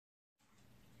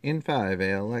N5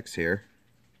 ALX here.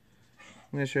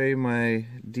 I'm going to show you my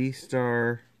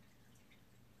Dstar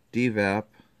DVAP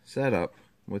setup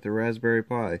with a Raspberry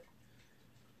Pi.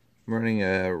 I'm running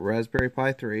a Raspberry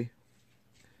Pi 3,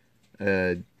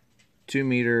 a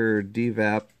 2-meter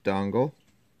DVAP dongle,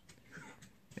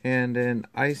 and an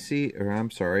an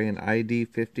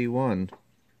ID51.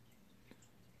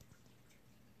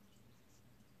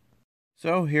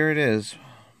 So here it is,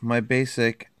 my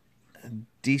basic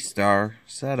Dstar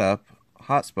setup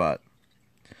hotspot.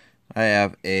 I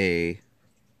have a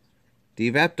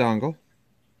DVAP dongle,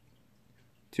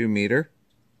 2-meter,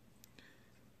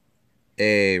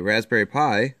 a Raspberry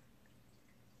Pi,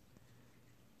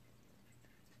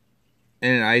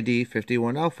 and an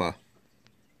ID51 Alpha.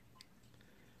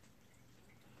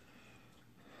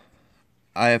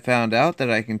 I have found out that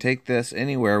I can take this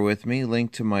anywhere with me,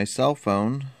 linked to my cell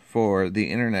phone for the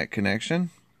internet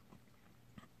connection,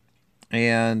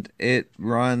 and it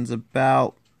runs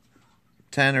about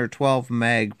 10 or 12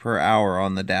 meg per hour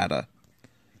on the data.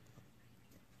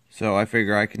 So I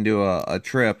figure I can do a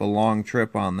long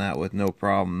trip on that with no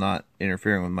problem, not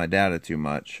interfering with my data too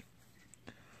much.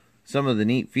 Some of the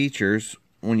neat features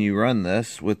when you run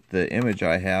this with the image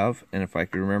I have, and if I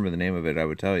could remember the name of it I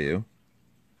would tell you,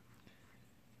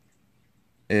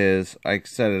 is I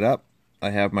set it up. I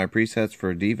have my presets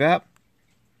for DVAP,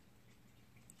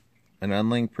 an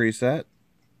unlinked preset,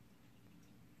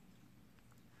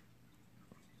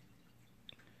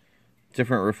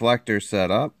 different reflectors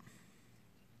set up,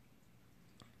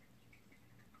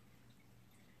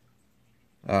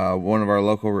 one of our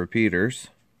local repeaters,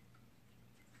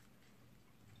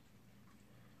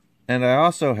 and I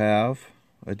also have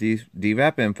a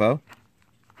DVAP info,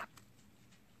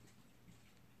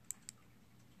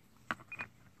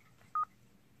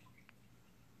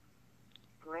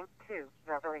 link to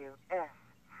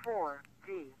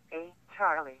WS4DA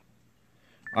Charlie.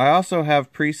 I also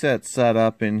have presets set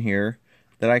up in here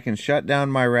that I can shut down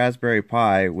my Raspberry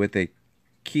Pi with a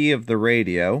key of the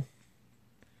radio,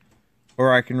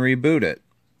 or I can reboot it.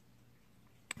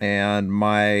 And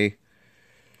my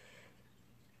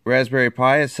Raspberry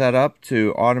Pi is set up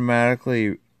to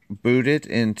automatically boot it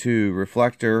into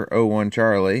Reflector 01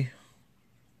 Charlie.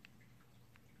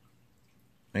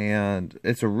 And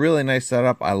it's a really nice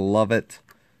setup. I love it.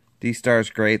 Dstar's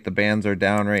great. The bands are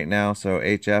down right now, so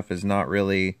HF is not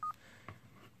really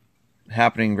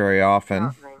happening very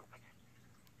often.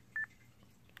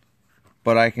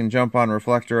 But I can jump on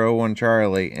Reflector 01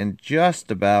 Charlie and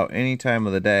just about any time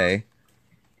of the day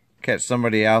catch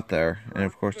somebody out there. And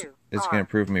of course, it's going to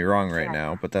prove me wrong right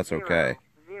now, but that's okay.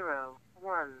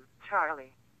 01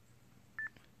 Charlie.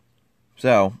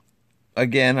 So,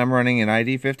 again, I'm running an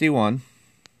ID51,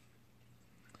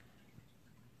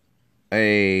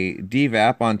 a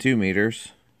DVAP on 2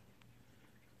 meters,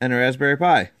 and a Raspberry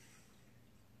Pi.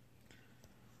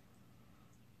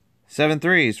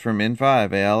 7.3s from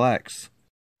N5 ALX.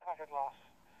 Packet loss.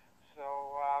 So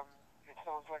it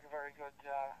sounds like a very good.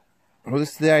 Well,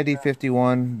 this is the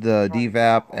ID51, the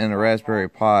DVAP, and a Raspberry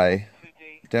Pi,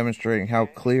 demonstrating how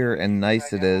clear and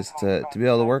nice it is to be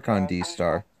able to work on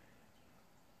Dstar.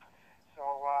 So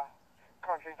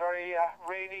currently very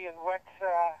rainy and wet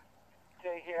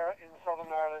day here in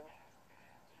Southern Ireland.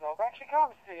 So back she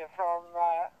comes to you from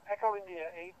Echo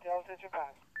India 8 Delta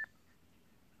Japan.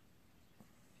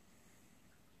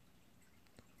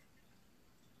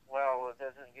 Well,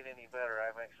 this is